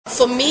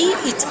For me,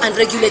 it's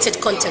unregulated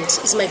content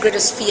is my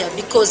greatest fear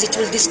because it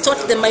will distort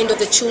the mind of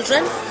the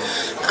children.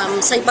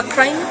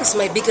 Cybercrime is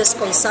my biggest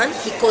concern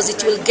because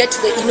it will get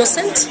to the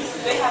innocent,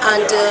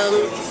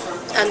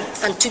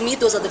 and to me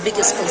those are the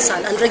biggest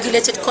concern.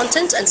 Unregulated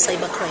content and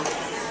cybercrime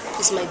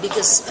is my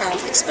biggest,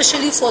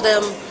 especially for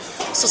the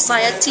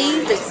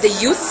society, the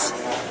youth,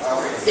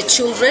 the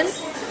children,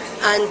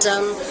 and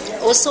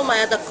also my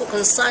other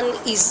concern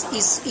is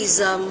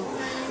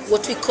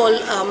what we call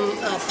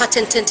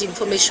patented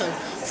information.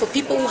 For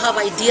people who have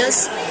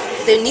ideas,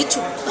 they need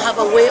to have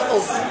a way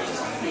of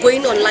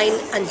going online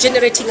and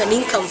generating an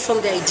income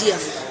from the idea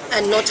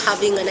and not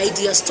having an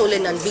idea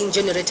stolen and being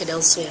generated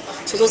elsewhere.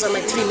 So those are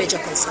my three major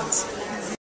concerns.